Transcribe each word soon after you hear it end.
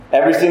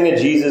Everything that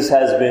Jesus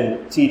has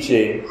been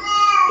teaching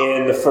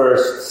in the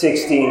first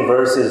 16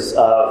 verses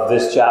of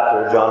this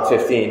chapter, John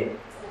 15,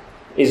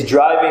 is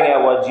driving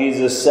at what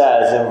Jesus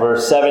says in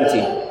verse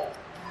 17.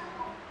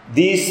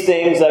 These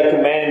things I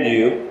command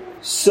you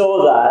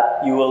so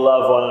that you will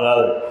love one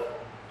another.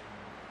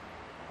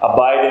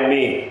 Abide in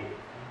me.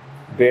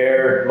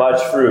 Bear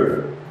much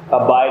fruit.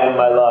 Abide in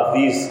my love.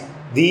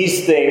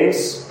 These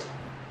things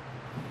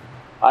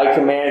I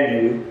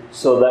command you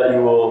so that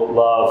you will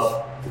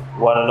love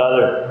one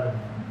another.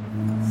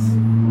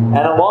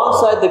 And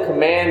alongside the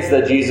commands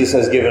that Jesus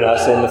has given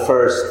us in the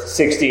first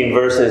 16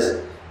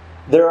 verses,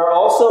 there are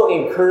also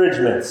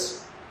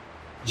encouragements.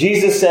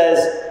 Jesus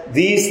says,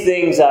 these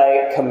things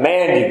I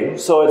command you.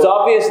 So it's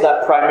obvious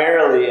that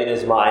primarily in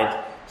his mind,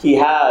 he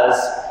has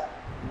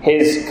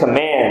his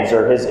commands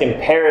or his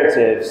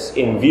imperatives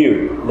in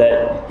view.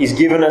 That he's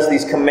given us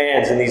these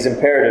commands and these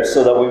imperatives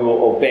so that we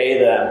will obey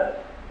them,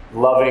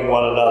 loving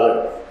one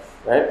another.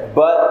 Right?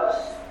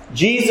 But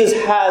Jesus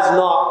has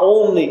not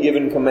only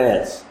given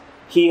commands.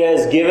 He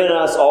has given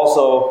us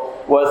also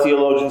what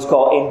theologians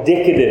call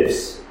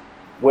indicatives,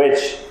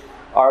 which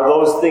are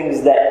those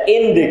things that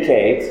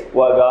indicate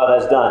what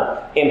God has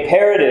done.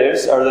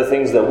 Imperatives are the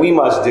things that we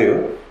must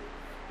do.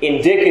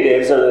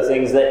 Indicatives are the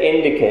things that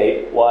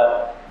indicate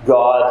what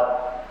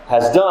God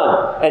has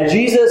done. And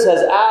Jesus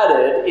has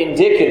added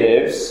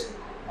indicatives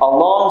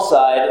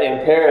alongside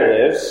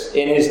imperatives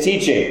in his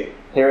teaching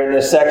here in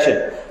this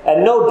section.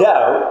 And no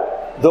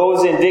doubt, those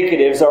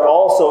indicatives are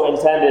also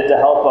intended to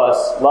help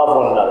us love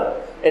one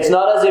another. It's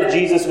not as if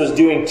Jesus was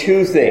doing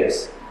two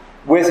things.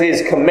 With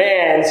his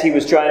commands, he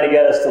was trying to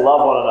get us to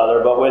love one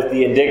another, but with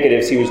the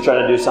indicatives, he was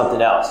trying to do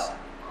something else.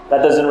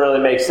 That doesn't really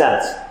make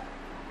sense.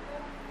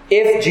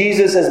 If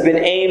Jesus has been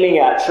aiming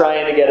at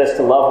trying to get us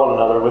to love one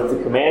another with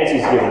the commands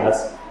he's given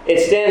us,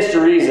 it stands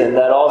to reason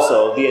that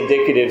also the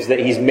indicatives that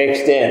he's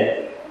mixed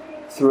in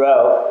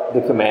throughout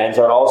the commands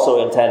are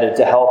also intended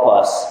to help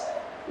us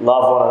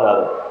love one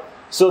another.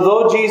 So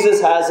though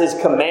Jesus has his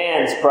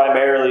commands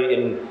primarily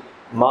in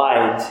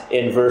mind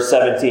in verse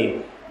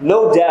 17,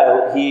 no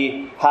doubt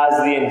he has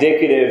the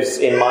indicatives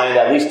in mind,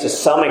 at least to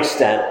some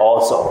extent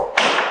also.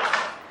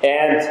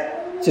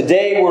 And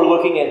today we're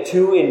looking at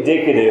two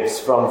indicatives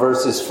from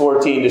verses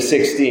 14 to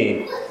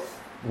 16,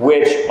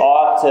 which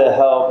ought to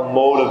help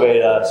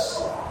motivate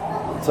us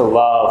to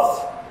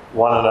love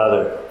one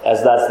another,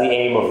 as that's the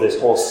aim of this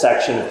whole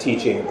section of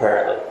teaching,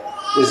 apparently.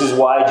 This is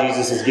why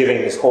Jesus is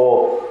giving this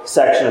whole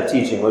section of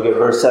teaching. Look at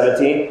verse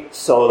 17,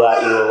 so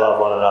that you will love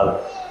one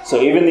another.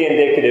 So even the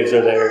indicatives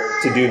are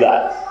there to do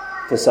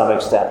that to some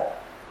extent.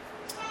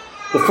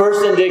 The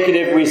first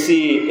indicative we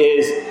see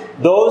is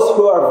those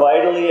who are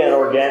vitally and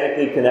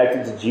organically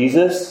connected to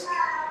Jesus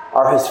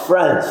are his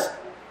friends.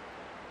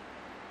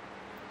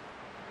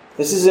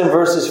 This is in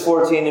verses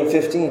 14 and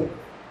 15.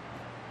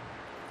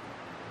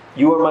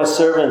 You are my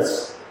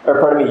servants,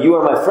 you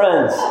are my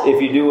friends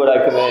if you do what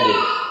I command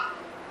you.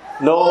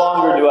 No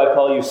longer do I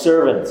call you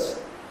servants,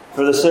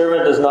 for the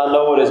servant does not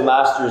know what his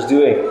master is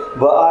doing,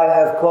 but I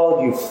have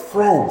called you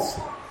friends.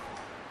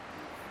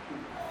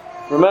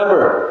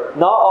 Remember,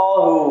 not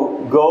all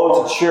who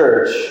go to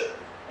church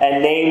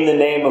and name the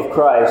name of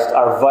Christ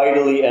are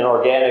vitally and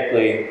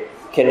organically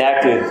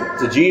connected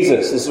to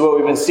Jesus. This is what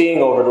we've been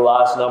seeing over the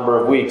last number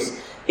of weeks.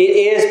 It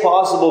is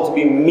possible to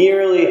be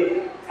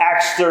merely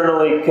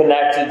externally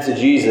connected to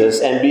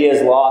Jesus and be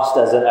as lost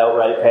as an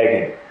outright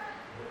pagan.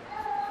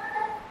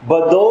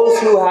 But those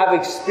who have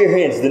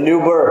experienced the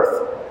new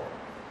birth,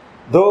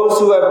 those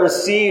who have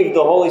received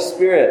the Holy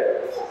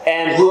Spirit,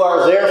 and who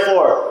are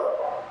therefore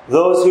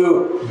those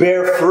who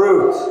bear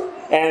fruit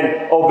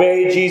and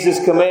obey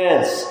Jesus'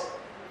 commands,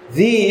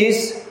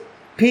 these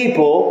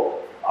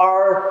people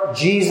are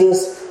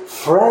Jesus'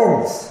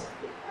 friends.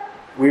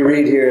 We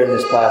read here in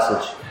this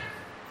passage.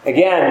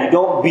 Again, you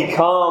don't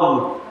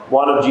become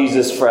one of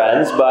Jesus'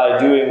 friends by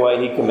doing what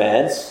he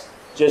commands,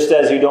 just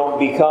as you don't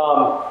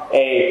become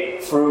a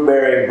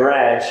fruit-bearing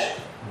branch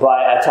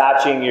by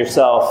attaching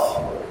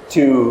yourself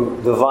to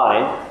the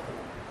vine.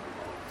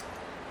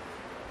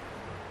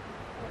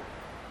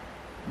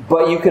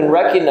 But you can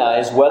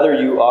recognize whether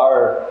you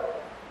are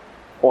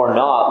or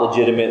not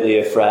legitimately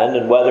a friend,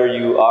 and whether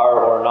you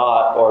are or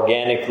not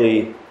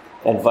organically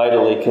and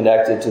vitally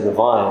connected to the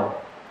vine,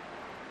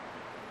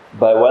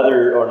 by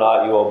whether or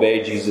not you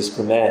obey Jesus'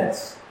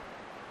 commands.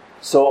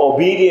 So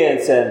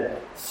obedience and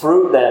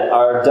fruit then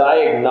are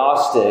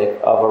diagnostic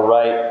of a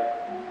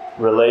right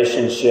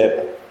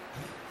relationship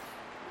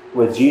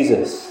with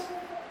Jesus.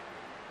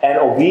 And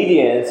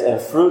obedience and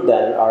fruit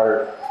then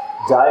are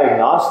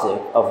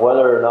diagnostic of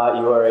whether or not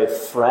you are a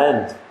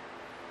friend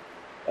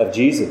of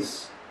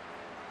Jesus.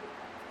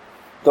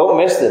 Don't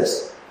miss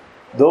this.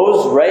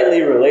 Those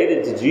rightly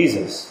related to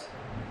Jesus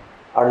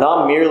are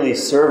not merely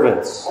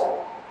servants,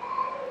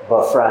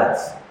 but friends.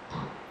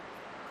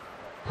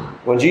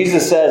 When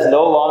Jesus says,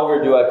 no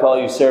longer do I call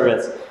you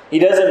servants, he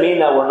doesn't mean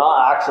that we're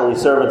not actually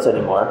servants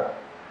anymore.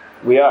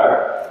 We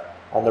are.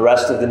 And the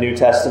rest of the New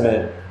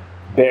Testament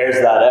bears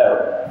that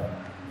out.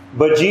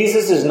 But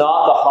Jesus is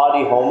not the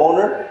haughty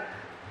homeowner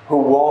who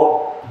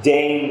won't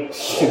deign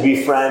to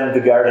befriend the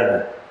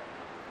gardener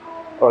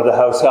or the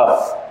house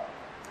help.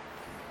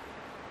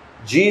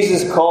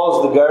 Jesus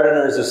calls the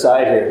gardeners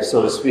aside here,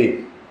 so to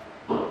speak,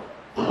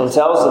 and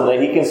tells them that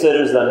he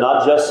considers them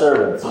not just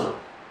servants,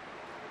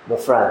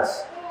 but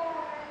friends.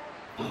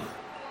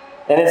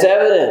 And it's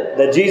evident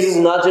that Jesus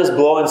is not just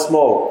blowing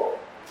smoke.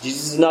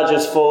 Jesus is not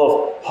just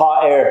full of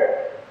hot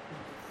air,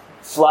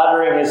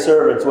 flattering his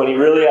servants when he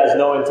really has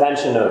no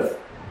intention of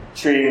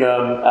treating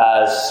them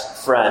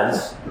as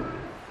friends.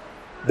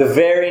 The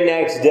very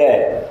next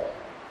day,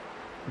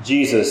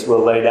 Jesus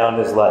will lay down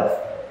his life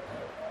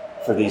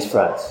for these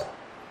friends.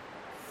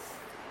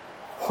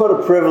 What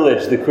a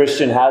privilege the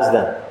Christian has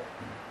then,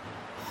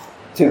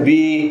 to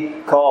be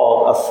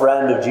called a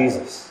friend of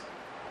Jesus.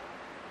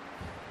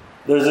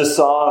 There's a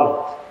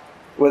song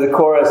with a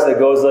chorus that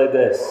goes like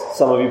this.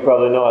 Some of you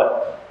probably know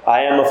it.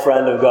 I am a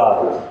friend of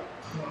God.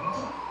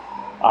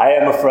 I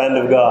am a friend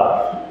of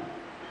God.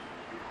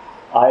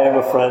 I am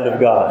a friend of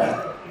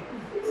God.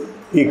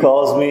 He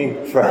calls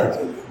me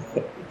friend.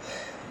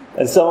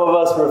 And some of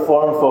us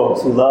Reformed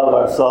folks who love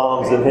our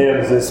psalms and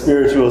hymns and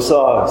spiritual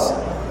songs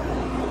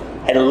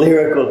and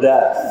lyrical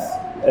depth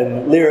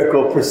and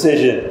lyrical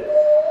precision,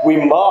 we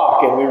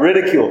mock and we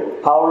ridicule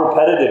how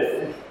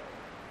repetitive,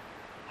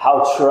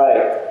 how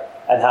trite,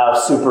 and how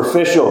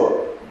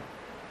superficial.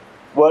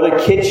 What a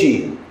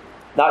kitschy,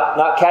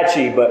 not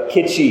catchy, but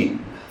kitschy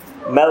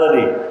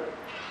melody.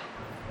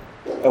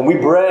 And we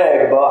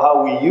brag about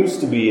how we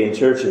used to be in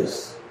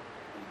churches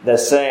that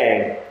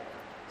sang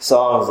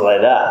songs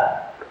like that.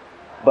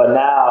 But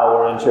now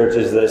we're in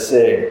churches that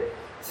sing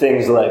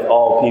things like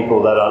all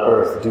people that on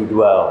earth do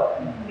dwell,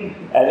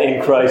 and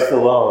in Christ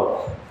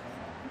alone.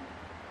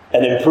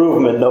 An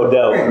improvement, no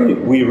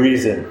doubt, we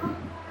reason.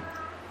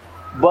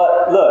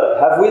 But look,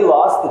 have we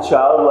lost the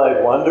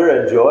childlike wonder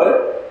and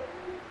joy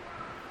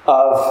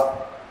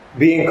of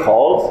being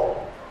called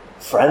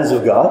friends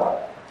of God?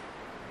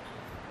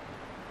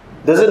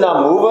 Does it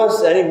not move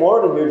us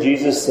anymore to hear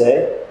Jesus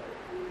say,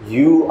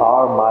 "You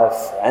are my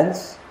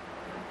friends"?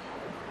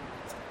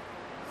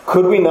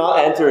 Could we not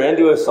enter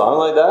into a song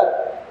like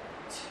that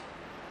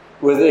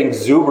with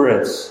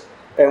exuberance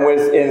and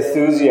with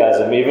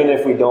enthusiasm, even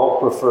if we don't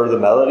prefer the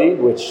melody,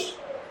 which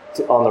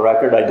on the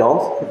record I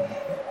don't?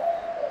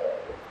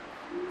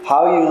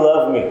 How you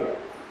love me.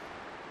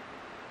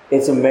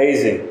 It's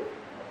amazing.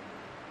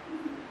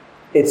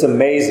 It's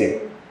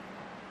amazing.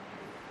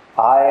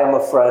 I am a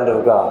friend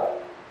of God.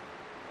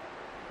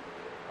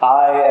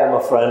 I am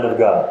a friend of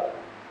God.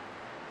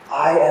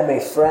 I am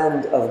a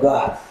friend of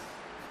God.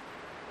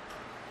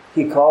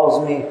 He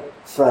calls me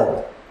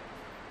friend.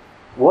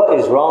 What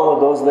is wrong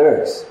with those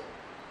lyrics?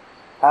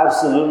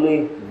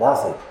 Absolutely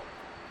nothing.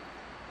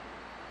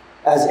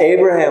 As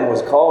Abraham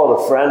was called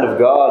a friend of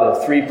God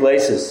in 3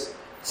 places,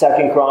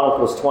 2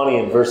 Chronicles 20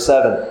 and verse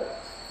 7,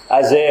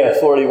 Isaiah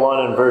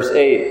 41 and verse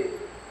 8,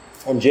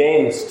 and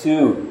James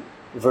 2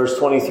 verse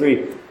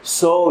 23.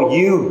 So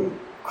you,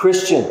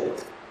 Christian,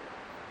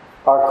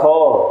 are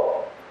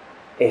called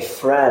a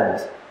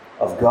friend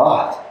of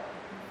God.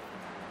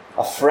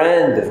 A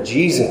friend of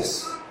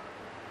Jesus.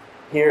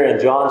 Here in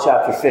John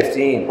chapter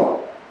 15,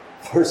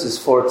 verses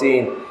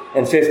 14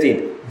 and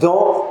 15.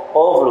 Don't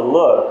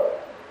overlook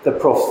the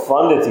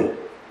profundity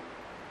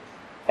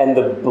and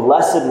the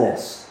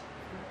blessedness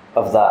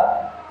of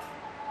that.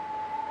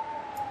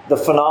 The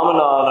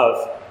phenomenon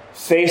of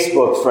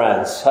Facebook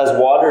friends has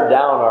watered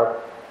down our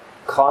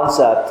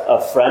concept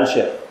of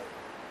friendship.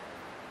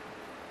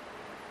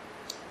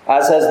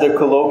 As has the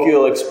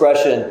colloquial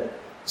expression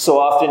so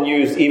often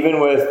used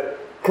even with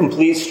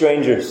complete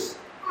strangers,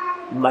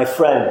 my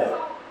friend.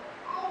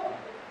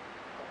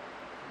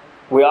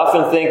 We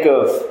often think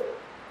of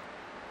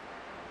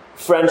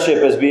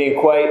friendship as being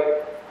quite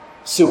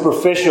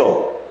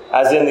superficial,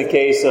 as in the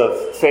case of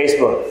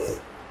Facebook.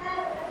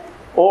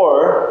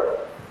 Or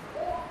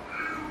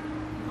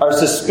our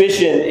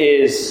suspicion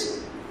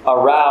is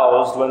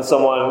aroused when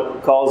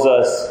someone calls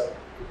us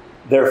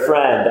their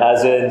friend,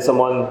 as in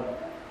someone,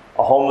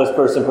 a homeless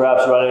person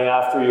perhaps running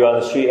after you on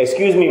the street.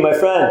 Excuse me, my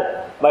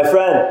friend, my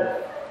friend.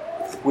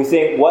 We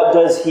think, what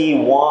does he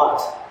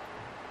want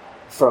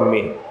from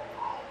me?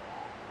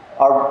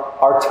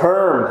 Our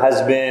term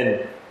has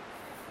been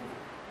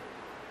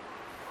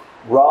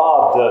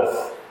robbed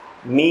of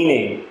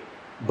meaning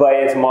by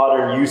its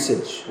modern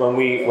usage. When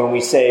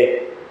we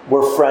say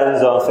we're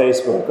friends on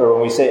Facebook, or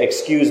when we say,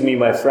 excuse me,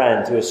 my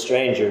friend, to a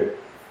stranger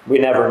we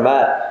never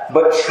met.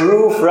 But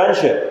true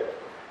friendship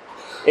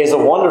is a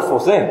wonderful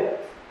thing.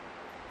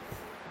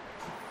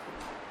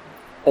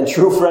 And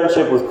true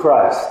friendship with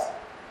Christ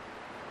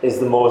is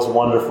the most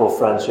wonderful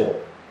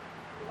friendship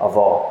of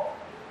all.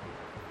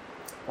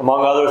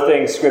 Among other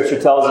things,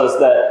 Scripture tells us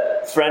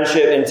that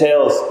friendship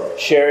entails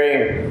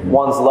sharing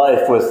one's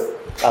life with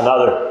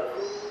another,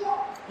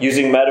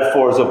 using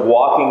metaphors of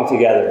walking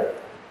together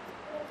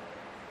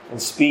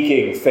and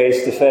speaking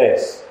face to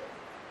face.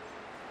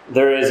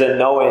 There is a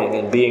knowing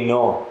and being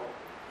known.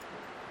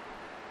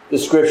 The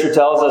Scripture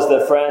tells us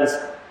that friends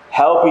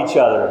help each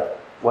other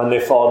when they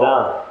fall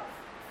down.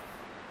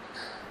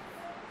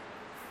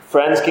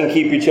 Friends can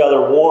keep each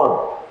other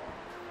warm.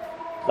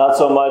 Not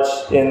so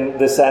much in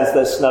the sense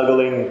that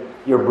snuggling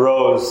your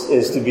bros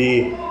is to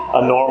be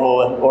a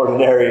normal and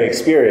ordinary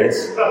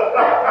experience,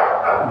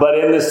 but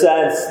in the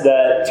sense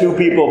that two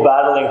people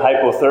battling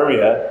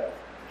hypothermia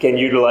can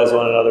utilize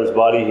one another's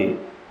body heat.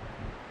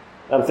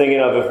 I'm thinking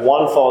of if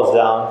one falls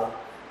down,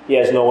 he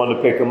has no one to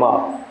pick him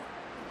up.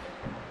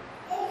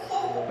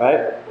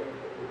 Right?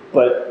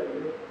 But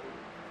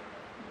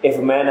if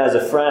a man has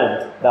a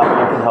friend, that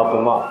one can help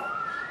him up.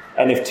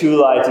 And if two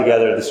lie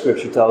together, the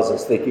Scripture tells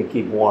us they can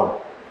keep warm.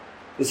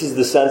 This is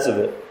the sense of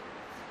it.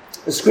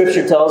 The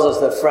Scripture tells us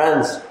that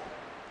friends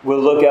will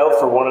look out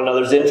for one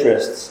another's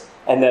interests,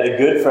 and that a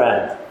good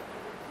friend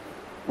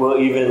will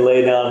even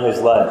lay down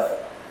his life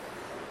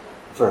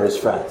for his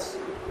friends.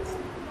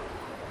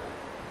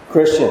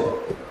 Christian,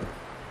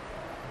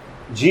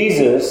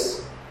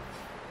 Jesus,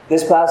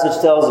 this passage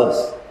tells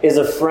us, is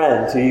a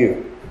friend to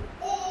you.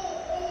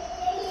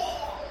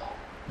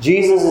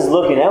 Jesus is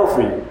looking out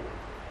for you.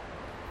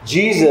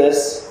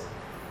 Jesus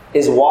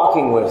is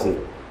walking with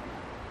you.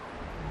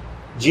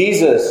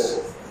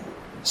 Jesus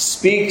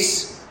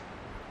speaks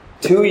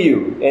to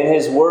you in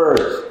His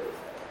Word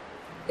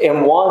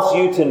and wants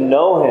you to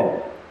know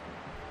Him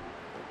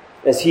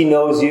as He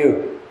knows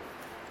you.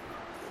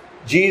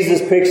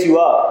 Jesus picks you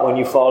up when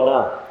you fall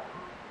down.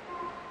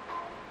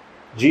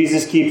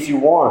 Jesus keeps you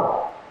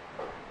warm.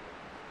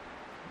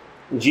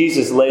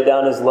 Jesus laid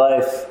down His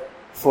life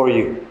for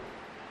you,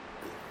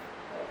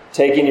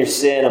 taking your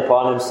sin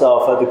upon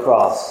Himself at the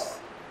cross,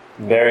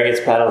 bearing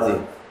its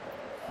penalty,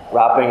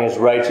 wrapping His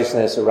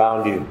righteousness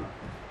around you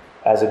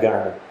as a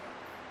garment.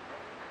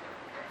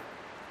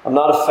 I'm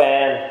not a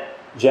fan,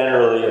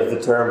 generally, of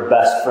the term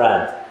best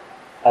friend,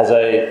 as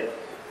I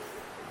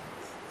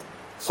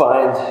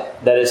find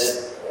that it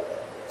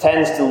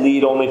tends to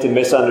lead only to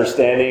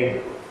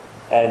misunderstanding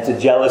and to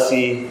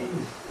jealousy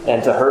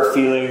and to hurt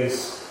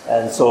feelings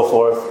and so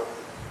forth.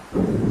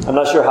 I'm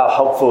not sure how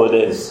helpful it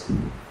is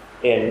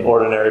in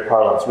ordinary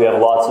parlance. We have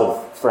lots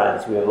of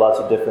friends. We have lots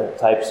of different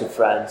types of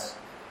friends.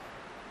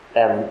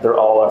 And they're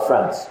all our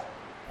friends.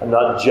 I'm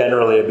not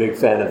generally a big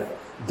fan of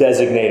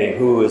designating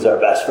who is our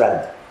best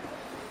friend.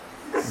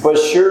 But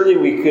surely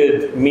we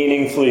could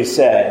meaningfully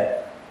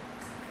say,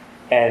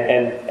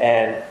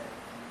 and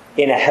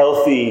in a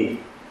healthy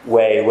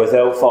way,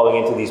 without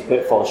falling into these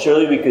pitfalls,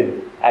 surely we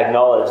could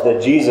acknowledge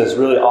that Jesus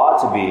really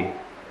ought to be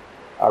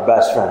our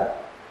best friend.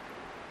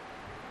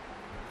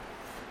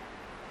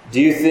 Do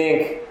you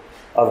think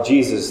of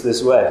Jesus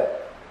this way?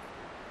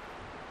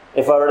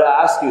 If I were to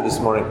ask you this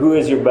morning, who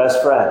is your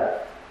best friend?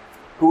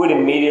 Who would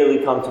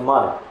immediately come to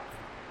mind?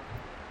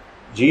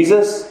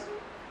 Jesus?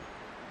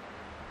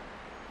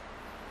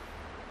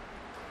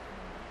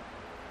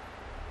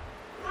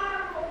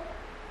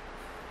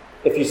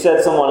 If you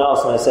said someone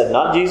else and I said,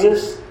 not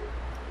Jesus,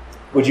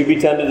 would you be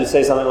tempted to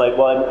say something like,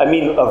 well, I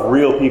mean of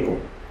real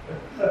people?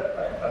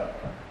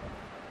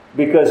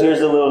 Because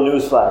here's a little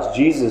newsflash.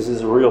 Jesus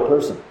is a real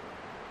person.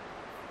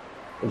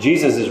 And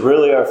Jesus is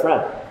really our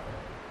friend.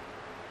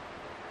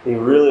 He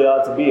really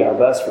ought to be our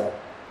best friend.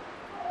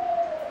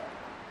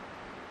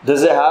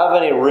 Does it have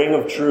any ring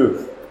of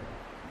truth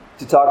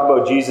to talk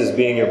about Jesus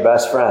being your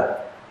best friend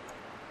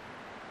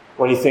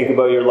when you think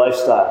about your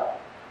lifestyle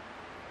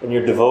and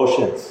your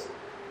devotions,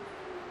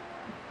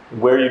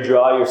 where you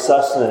draw your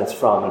sustenance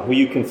from, and who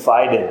you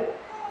confide in,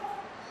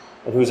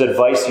 and whose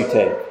advice you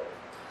take,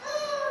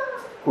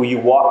 who you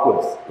walk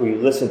with, who you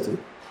listen to?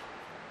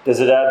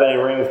 Does it have any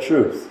ring of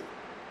truth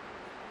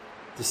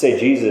to say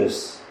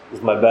Jesus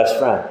is my best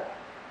friend?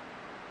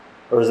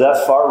 Or is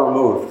that far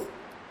removed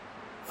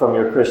from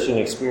your Christian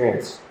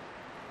experience?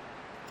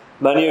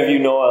 Many of you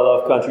know I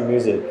love country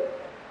music,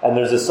 and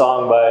there's a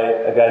song by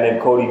a guy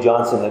named Cody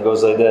Johnson that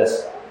goes like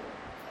this.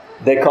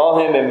 They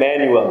call Him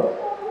Emmanuel,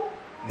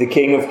 the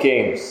King of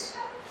Kings.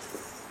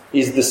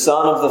 He's the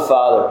Son of the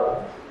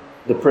Father,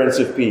 the Prince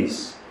of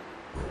Peace.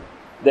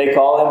 They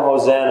call Him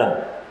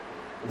Hosanna,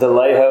 the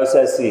Lighthouse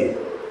at Sea,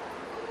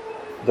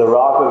 the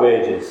Rock of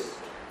Ages,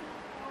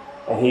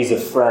 and He's a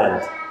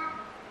friend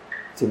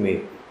to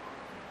me.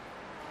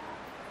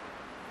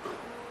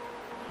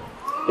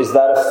 Is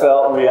that a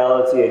felt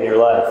reality in your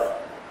life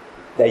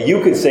that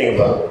you could sing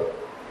about?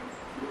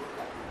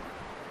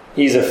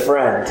 He's a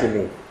friend to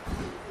me.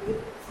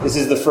 This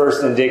is the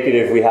first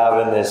indicative we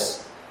have in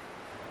this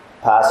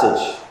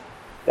passage,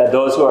 that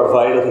those who are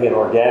vitally and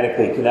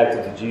organically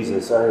connected to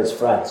Jesus are His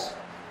friends.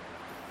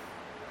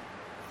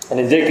 An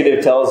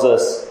indicative tells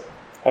us,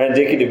 an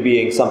indicative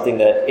being something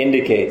that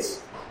indicates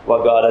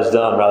what God has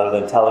done rather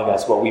than telling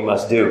us what we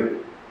must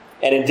do.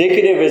 And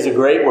indicative is a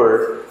great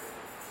word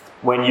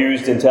when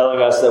used in telling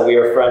us that we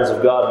are friends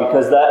of God,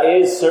 because that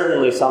is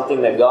certainly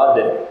something that God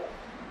did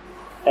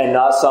and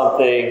not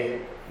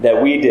something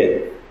that we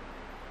did.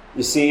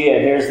 You see,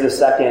 and here's the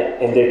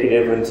second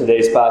indicative in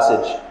today's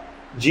passage.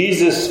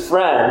 Jesus'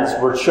 friends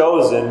were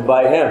chosen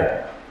by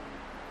Him.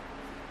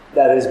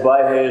 That is,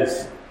 by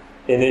His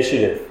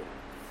initiative.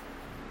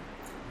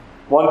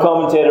 One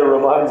commentator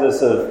reminds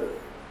us of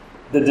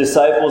the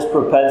disciples'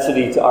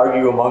 propensity to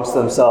argue amongst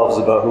themselves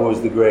about who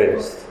was the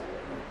greatest.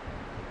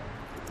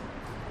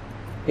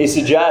 He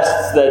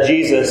suggests that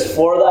Jesus,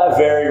 for that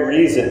very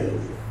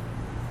reason,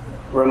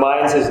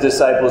 reminds his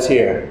disciples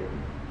here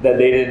that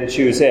they didn't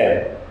choose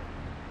him,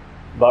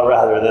 but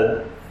rather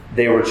that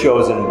they were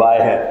chosen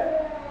by him.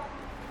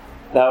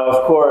 Now,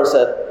 of course,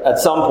 at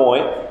some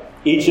point,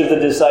 each of the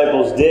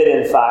disciples did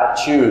in fact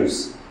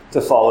choose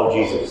to follow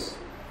Jesus.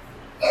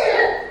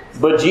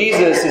 But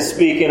Jesus is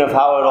speaking of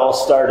how it all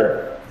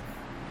started.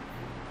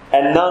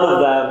 And none of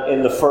them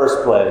in the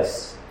first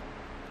place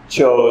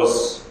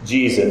chose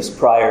Jesus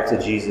prior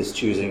to Jesus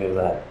choosing of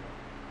them.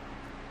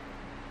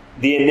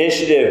 The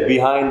initiative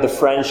behind the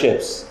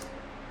friendships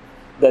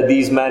that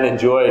these men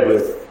enjoyed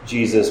with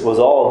Jesus was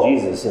all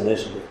Jesus'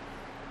 initiative.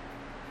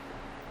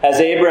 As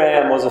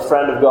Abraham was a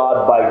friend of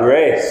God by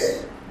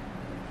grace,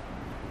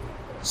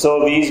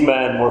 so these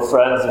men were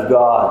friends of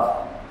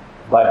God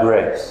by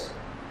grace.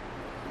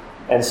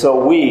 And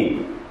so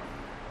we,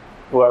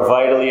 who are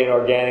vitally and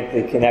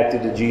organically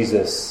connected to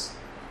Jesus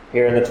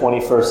here in the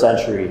 21st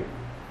century,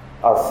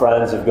 are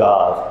friends of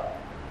God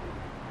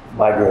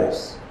by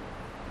grace.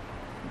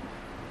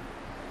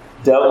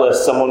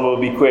 Doubtless, someone will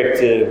be quick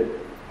to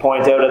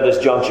point out at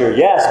this juncture,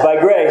 yes, by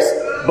grace,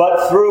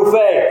 but through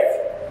faith.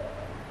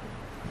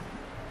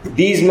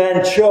 These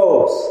men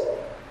chose.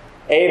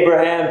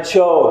 Abraham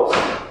chose.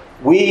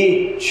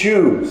 We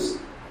choose.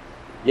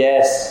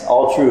 Yes,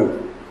 all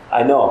true.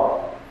 I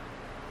know.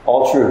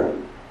 All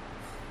true.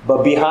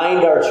 But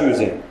behind our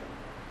choosing,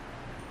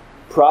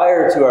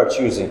 prior to our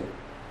choosing,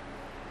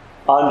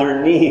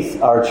 underneath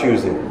our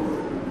choosing,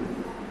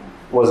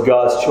 was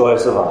God's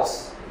choice of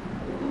us.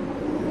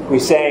 We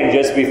sang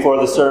just before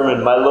the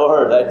sermon, "My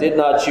Lord, I did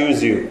not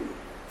choose you,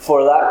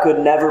 for that could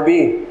never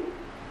be."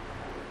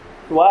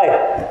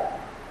 Why?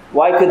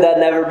 Why could that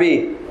never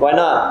be? Why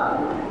not?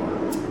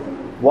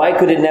 Why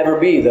could it never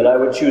be that I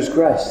would choose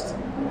Christ?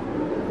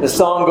 The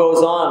song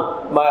goes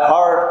on, "My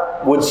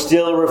heart would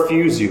still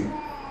refuse you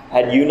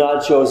had you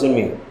not chosen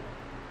me.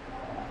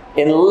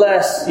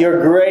 Unless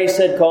your grace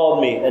had called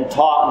me and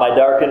taught my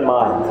darkened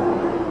mind,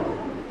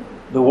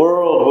 the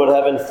world would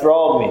have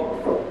enthralled me.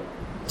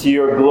 To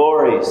your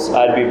glories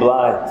I'd be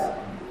blind."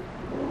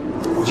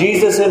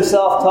 Jesus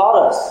himself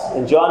taught us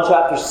in John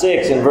chapter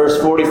 6 and verse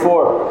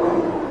 44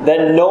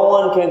 that no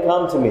one can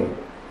come to me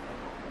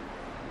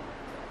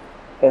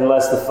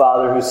unless the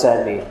Father who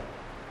sent me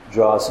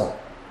draws him.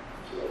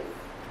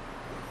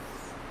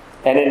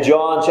 And in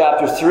John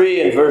chapter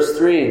 3 and verse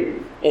 3,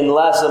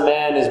 unless a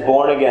man is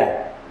born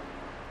again,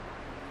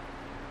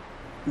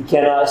 he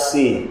cannot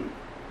see,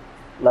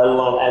 let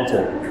alone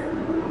enter,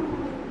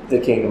 the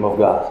kingdom of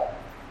God.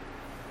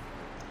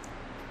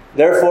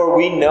 Therefore,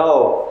 we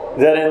know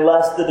that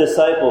unless the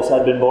disciples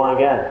had been born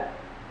again,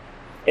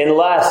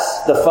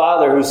 unless the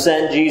Father who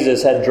sent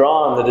Jesus had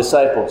drawn the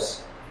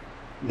disciples,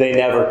 they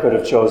never could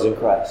have chosen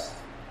Christ.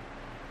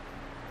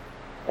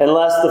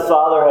 Unless the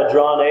Father had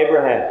drawn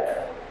Abraham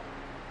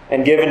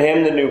and given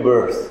him the new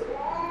birth,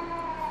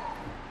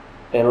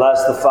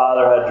 unless the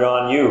Father had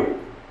drawn you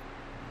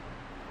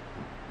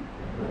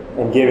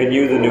and given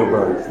you the new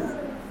birth,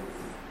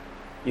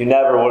 you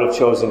never would have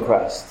chosen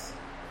Christ.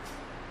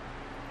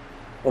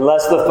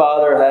 Unless the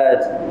Father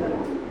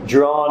had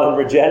drawn and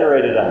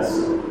regenerated us,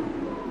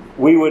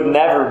 we would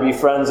never be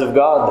friends of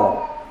God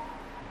then.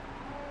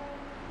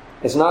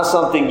 It's not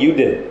something you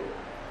did.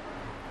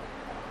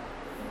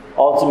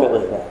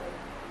 Ultimately, then,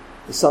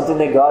 it's something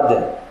that God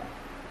did.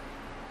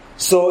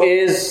 So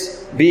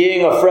is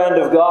being a friend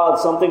of God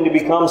something to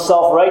become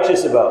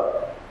self-righteous about?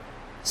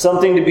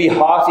 Something to be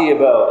haughty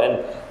about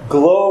and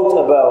gloat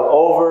about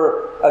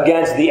over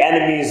against the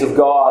enemies of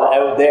God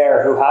out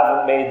there who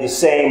haven't made the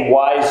same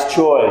wise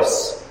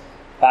choice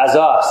as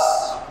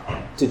us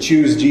to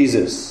choose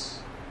Jesus?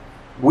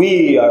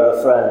 We are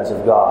the friends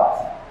of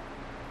God.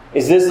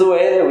 Is this the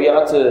way that we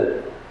ought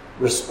to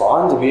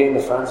respond to being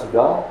the friends of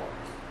God?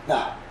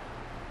 No.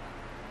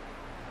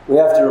 We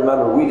have to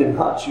remember we did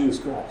not choose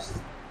Christ.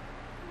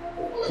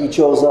 He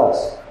chose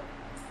us.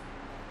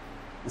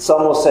 And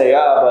some will say,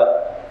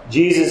 but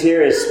Jesus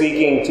here is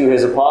speaking to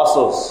his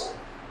apostles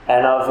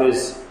and of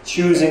his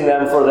choosing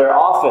them for their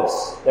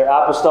office, their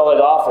apostolic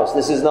office.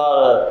 This is not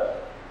a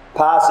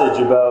passage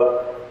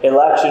about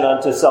election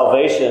unto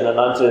salvation and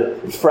unto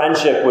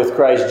friendship with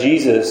Christ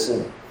Jesus.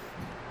 And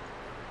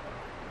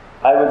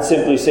I would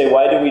simply say,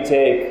 why do we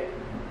take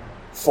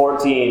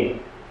 14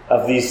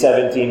 of these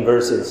 17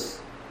 verses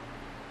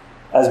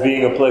as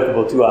being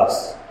applicable to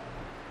us?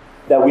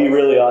 That we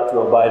really ought to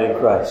abide in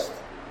Christ.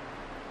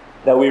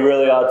 That we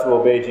really ought to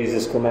obey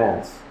Jesus'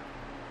 commands.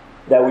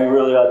 That we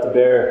really ought to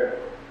bear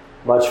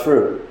much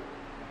fruit.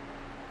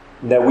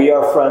 That we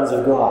are friends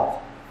of God.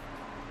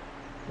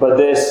 But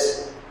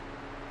this,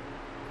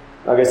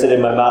 I guess I did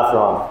my math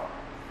wrong,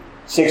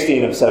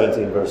 16 of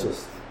 17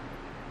 verses.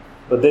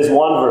 But this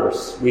one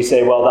verse, we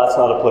say, well, that's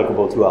not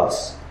applicable to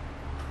us.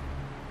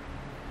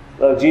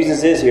 Look,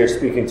 Jesus is here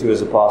speaking to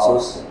his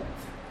apostles.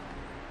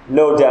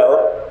 No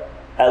doubt,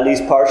 at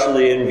least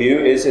partially in view,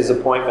 is his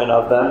appointment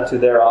of them to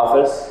their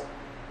office.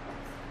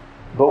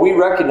 But we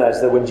recognize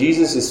that when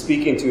Jesus is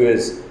speaking to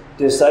his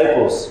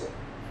disciples,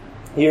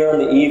 here on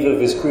the eve of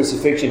his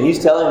crucifixion,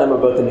 he's telling them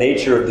about the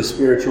nature of the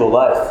spiritual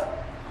life,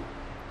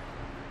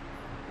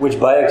 which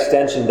by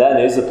extension then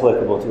is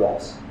applicable to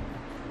us.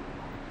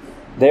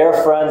 They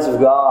are friends of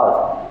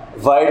God,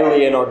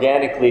 vitally and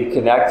organically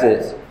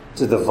connected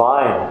to the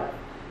vine,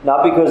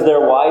 not because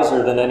they're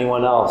wiser than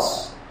anyone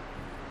else,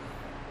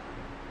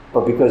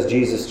 but because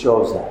Jesus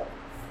chose them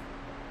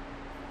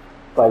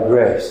by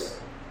grace.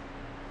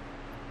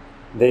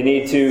 They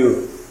need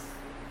to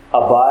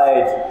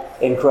abide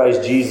in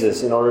Christ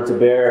Jesus in order to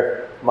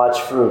bear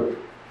much fruit.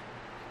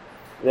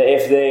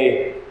 If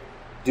they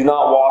do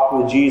not walk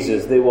with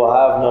Jesus, they will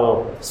have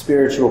no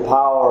spiritual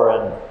power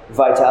and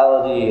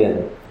vitality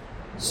and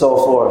so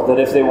forth. That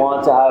if they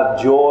want to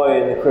have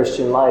joy in the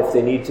Christian life,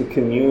 they need to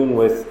commune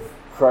with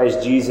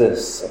Christ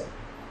Jesus.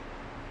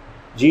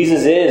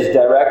 Jesus is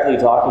directly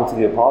talking to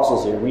the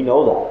apostles here. We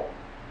know that.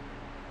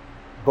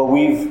 But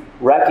we've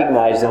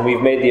recognized and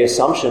we've made the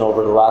assumption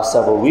over the last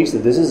several weeks that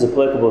this is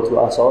applicable to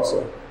us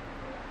also.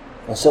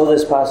 And so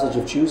this passage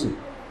of choosing.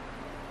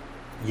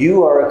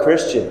 You are a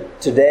Christian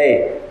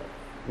today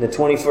in the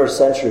 21st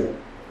century.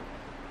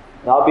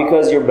 Not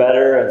because you're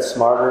better and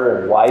smarter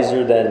and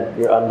wiser than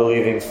your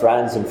unbelieving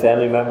friends and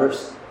family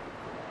members.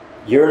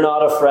 You're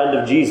not a friend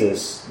of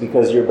Jesus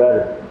because you're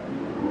better.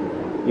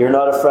 You're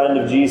not a friend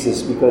of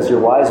Jesus because you're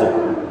wiser.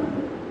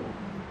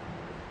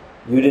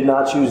 You did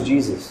not choose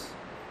Jesus.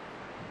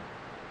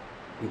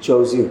 He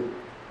chose you.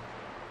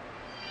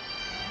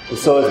 And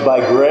so it's by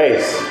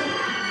grace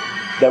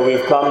that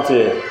we've come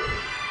to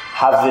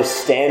have this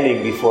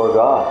standing before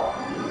God.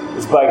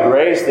 It's by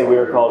grace that we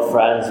are called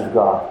friends of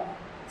God.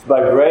 It's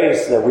by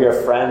grace that we are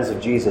friends of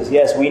Jesus.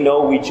 Yes, we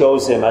know we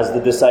chose Him as the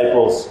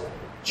disciples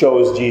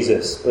chose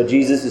Jesus. But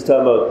Jesus is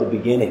talking about the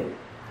beginning.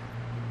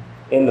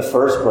 In the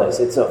first place,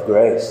 it's of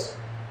grace.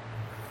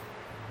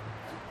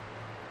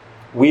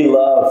 We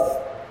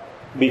love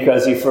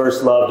because He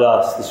first loved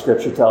us, the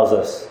Scripture tells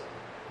us.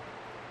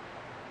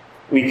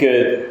 We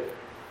could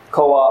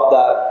co-opt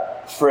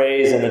that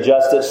phrase and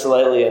adjust it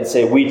slightly and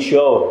say, we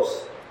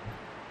chose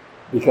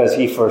because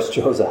He first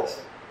chose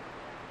us.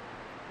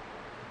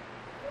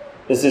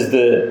 This is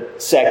the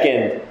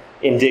second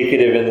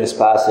indicative in this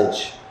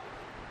passage.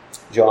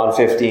 John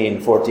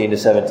 15, 14 to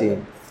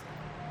 17.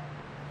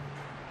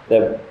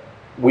 That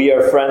we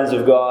are friends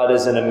of God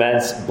is an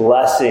immense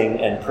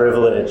blessing and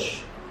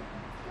privilege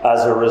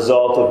as a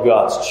result of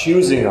God's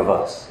choosing of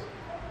us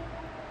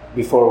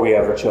before we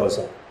ever chose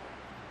Him.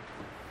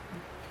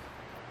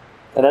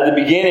 And at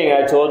the beginning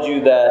I told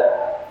you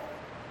that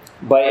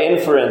by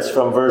inference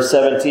from verse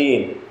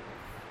 17,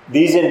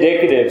 these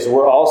indicatives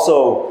were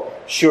also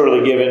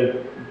surely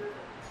given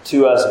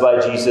to us by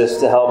Jesus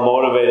to help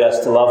motivate us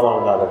to love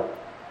one another.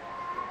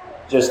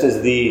 Just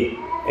as the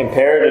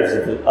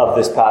imperatives of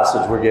this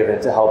passage were given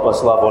to help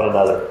us love one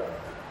another.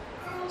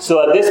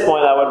 So at this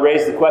point I would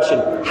raise the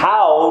question,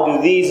 how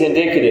do these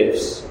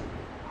indicatives,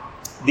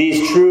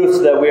 these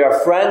truths that we are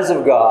friends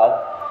of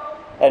God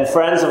and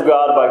friends of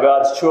God by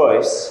God's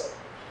choice,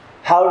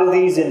 how do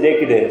these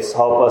indicatives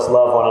help us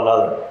love one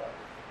another?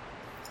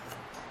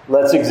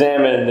 Let's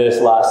examine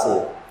this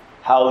lastly,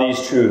 how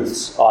these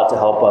truths ought to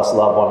help us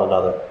love one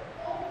another.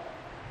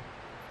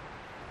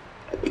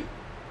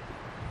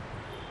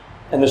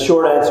 And the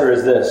short answer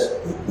is this.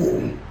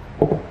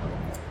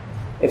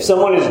 If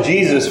someone is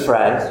Jesus'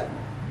 friend,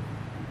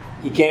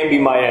 he can't be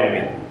my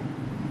enemy.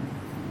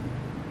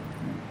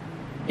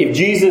 If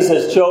Jesus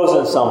has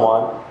chosen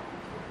someone,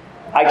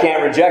 I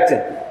can't reject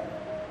him.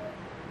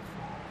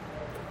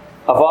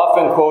 I've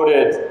often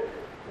quoted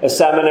a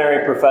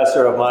seminary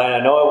professor of mine.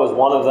 I know it was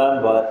one of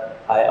them, but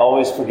I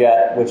always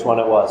forget which one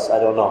it was. I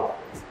don't know.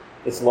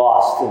 It's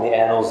lost in the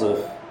annals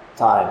of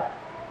time.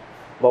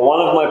 But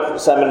one of my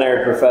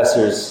seminary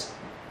professors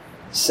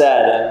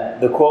said,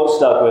 and the quote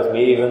stuck with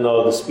me even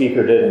though the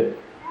speaker didn't,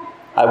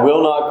 I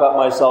will not cut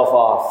myself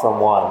off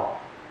from one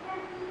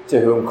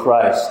to whom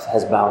Christ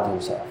has bound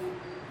himself.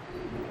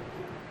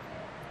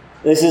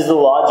 This is the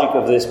logic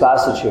of this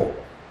passage here.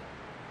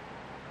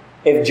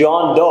 If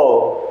John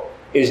Doe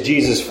is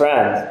Jesus'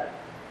 friend,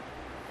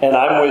 and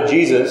I'm with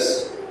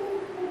Jesus,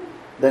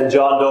 then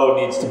John Doe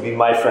needs to be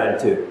my friend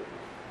too.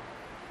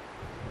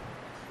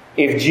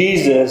 If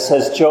Jesus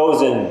has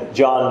chosen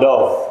John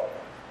Doe,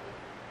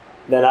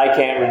 then I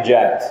can't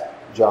reject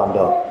John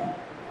Doe.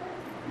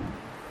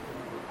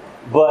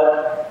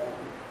 But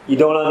you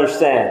don't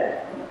understand.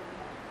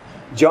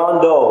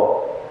 John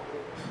Doe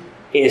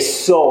is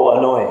so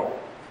annoying.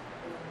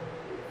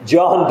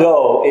 John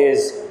Doe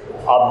is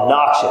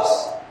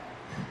obnoxious.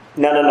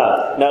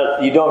 No,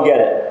 you don't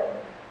get it.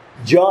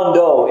 John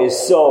Doe is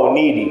so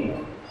needy.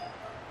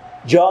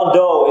 John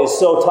Doe is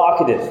so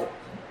talkative.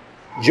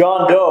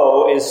 John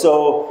Doe is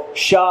so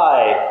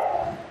shy.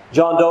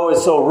 John Doe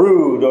is so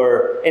rude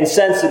or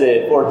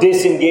insensitive or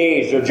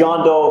disengaged, or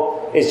John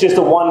Doe is just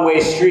a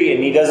one-way street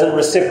and he doesn't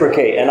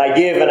reciprocate, and I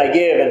give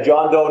and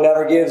John Doe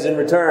never gives in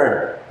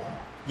return.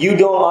 You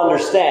don't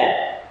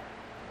understand.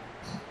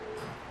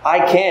 I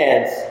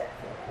can't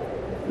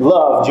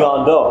love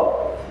John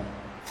Doe.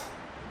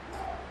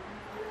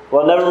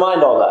 Well, never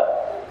mind all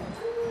that.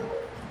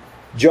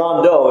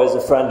 John Doe is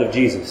a friend of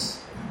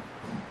Jesus.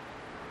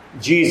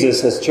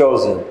 Jesus has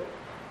chosen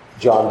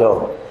John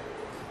Doe.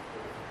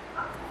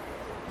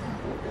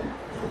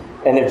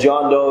 And if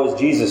John Doe is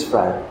Jesus'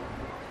 friend,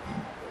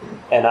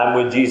 and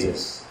I'm with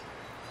Jesus,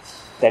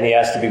 then he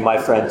has to be my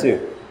friend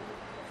too.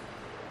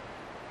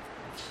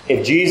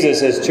 If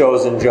Jesus has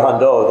chosen John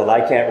Doe, then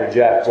I can't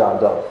reject John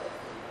Doe.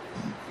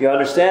 You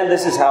understand?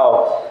 This is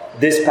how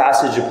this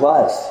passage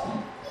applies.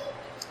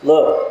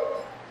 Look,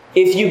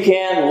 if you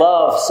can't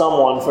love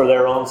someone for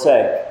their own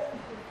sake,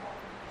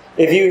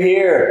 if you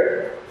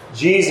hear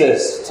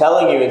Jesus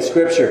telling you in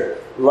Scripture,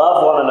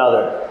 love one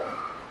another,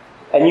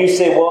 and you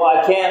say, well,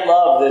 I can't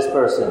love this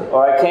person,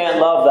 or I can't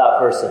love that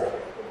person,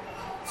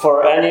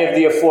 for any of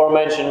the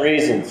aforementioned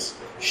reasons,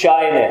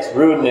 shyness,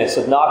 rudeness,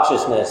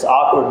 obnoxiousness,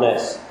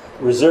 awkwardness,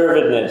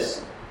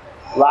 reservedness,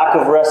 lack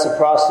of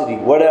reciprocity,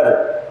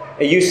 whatever.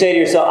 And you say to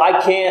yourself,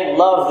 I can't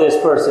love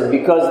this person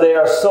because they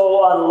are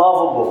so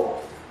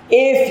unlovable.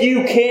 If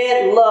you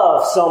can't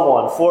love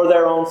someone for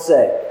their own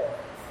sake,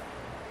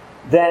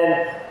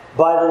 then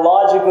by the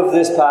logic of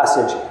this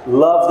passage,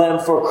 love them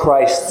for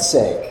Christ's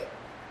sake.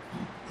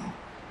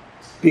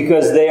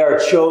 Because they are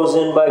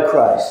chosen by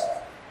Christ.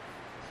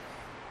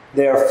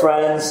 They are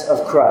friends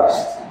of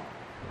Christ.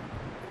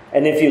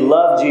 And if you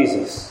love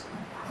Jesus,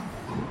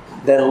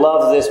 then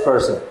love this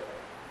person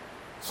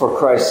for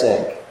Christ's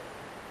sake.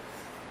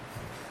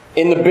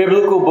 In the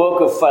biblical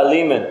book of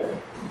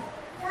Philemon,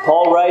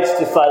 Paul writes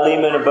to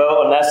Philemon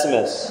about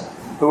Onesimus,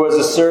 who was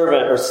a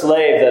servant or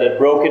slave that had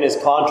broken his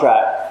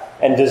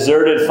contract and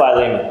deserted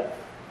Philemon,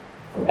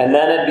 and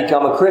then had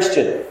become a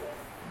Christian,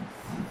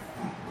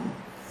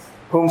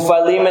 whom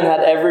Philemon had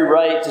every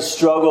right to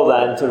struggle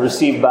then to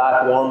receive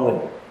back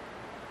warmly.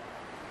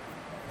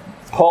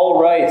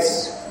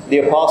 The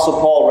Apostle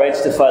Paul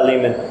writes to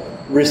Philemon,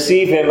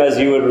 receive him as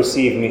you would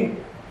receive me.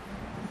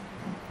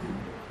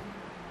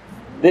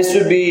 This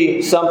would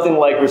be something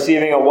like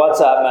receiving a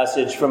WhatsApp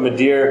message from a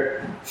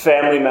dear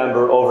family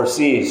member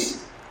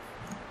overseas.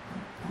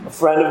 A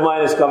friend of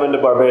mine is coming to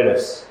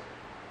Barbados.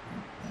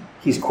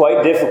 He's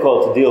quite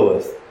difficult to deal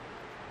with,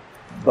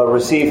 but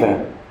receive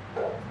him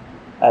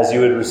as you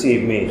would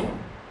receive me.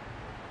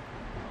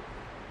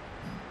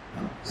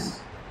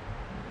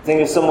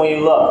 Think of someone you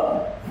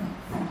love.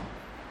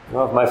 You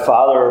know, if my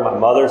father or my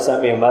mother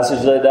sent me a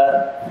message like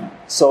that,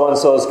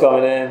 so-and-so is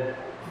coming in,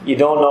 you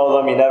don't know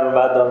them, you never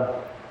met them,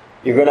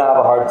 you're going to have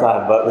a hard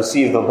time, but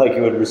receive them like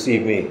you would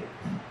receive me.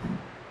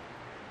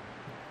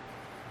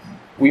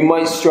 We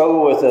might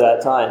struggle with it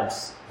at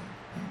times,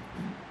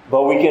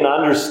 but we can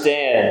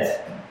understand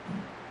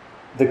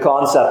the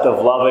concept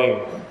of loving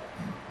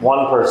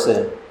one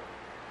person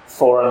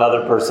for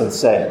another person's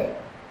sake.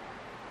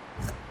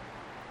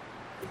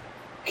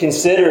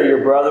 Consider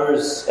your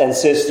brothers and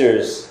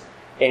sisters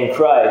in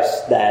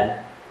Christ,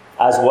 then,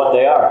 as what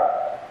they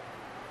are.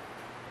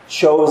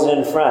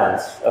 Chosen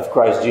friends of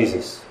Christ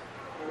Jesus.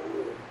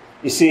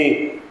 You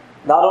see,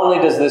 not only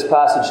does this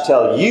passage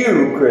tell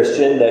you,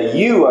 Christian, that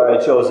you are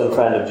a chosen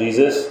friend of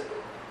Jesus,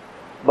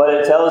 but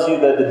it tells you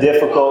that the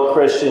difficult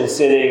Christian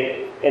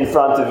sitting in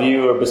front of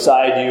you or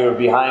beside you or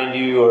behind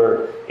you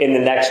or in the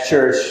next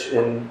church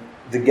in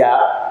the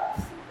gap,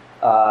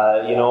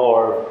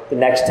 or the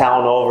next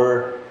town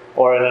over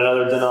or in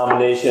another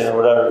denomination or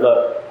whatever.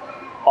 Look,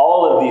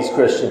 all of these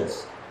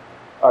Christians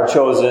are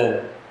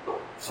chosen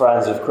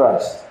friends of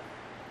Christ.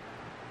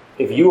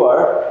 If you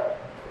are,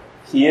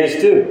 he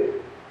is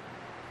too.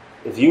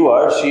 If you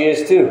are, she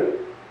is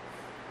too.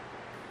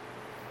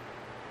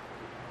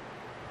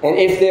 And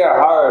if they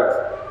are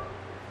hard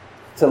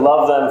to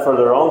love them for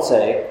their own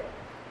sake,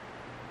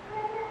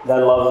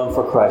 then love them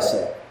for Christ's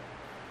sake,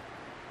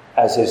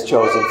 as his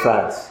chosen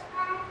friends.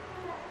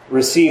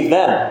 Receive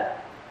them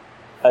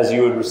as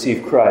you would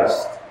receive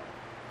Christ.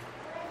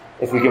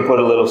 If we can put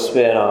a little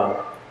spin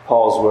on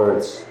Paul's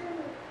words.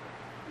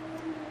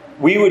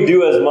 We would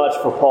do as much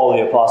for Paul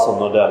the Apostle,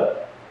 no doubt.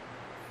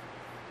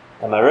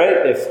 Am I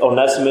right? If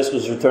Onesimus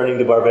was returning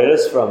to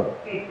Barbados from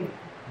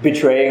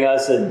betraying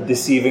us and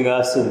deceiving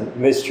us and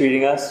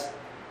mistreating us,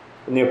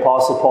 and the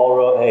Apostle Paul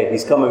wrote, hey,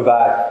 he's coming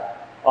back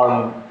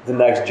on the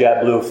next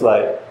JetBlue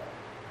flight.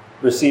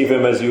 Receive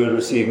him as you would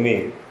receive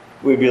me.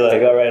 We'd be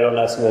like, all right,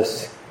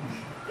 Onesimus,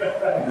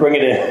 bring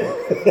it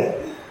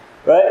in.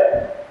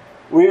 Right?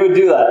 We would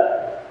do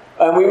that.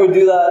 And we would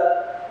do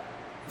that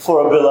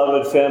for a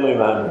beloved family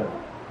member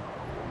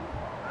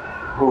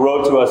who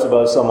wrote to us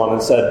about someone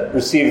and said,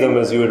 receive them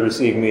as you would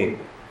receive me.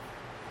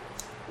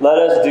 Let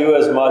us do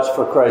as much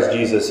for Christ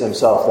Jesus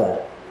himself then.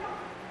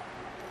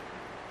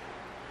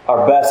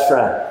 Our best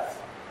friend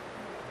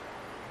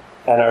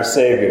and our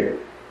Savior,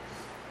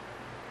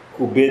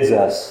 who bids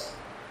us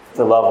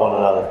to love one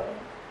another.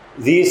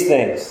 These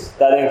things,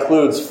 that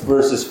includes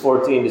verses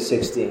 14 to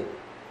 16.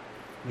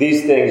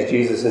 These things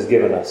Jesus has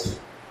given us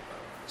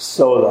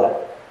so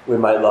that we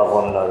might love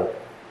one another.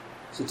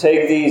 So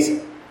take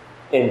these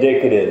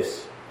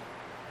indicatives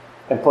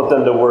and put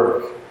them to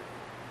work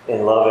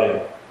in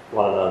loving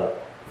one another.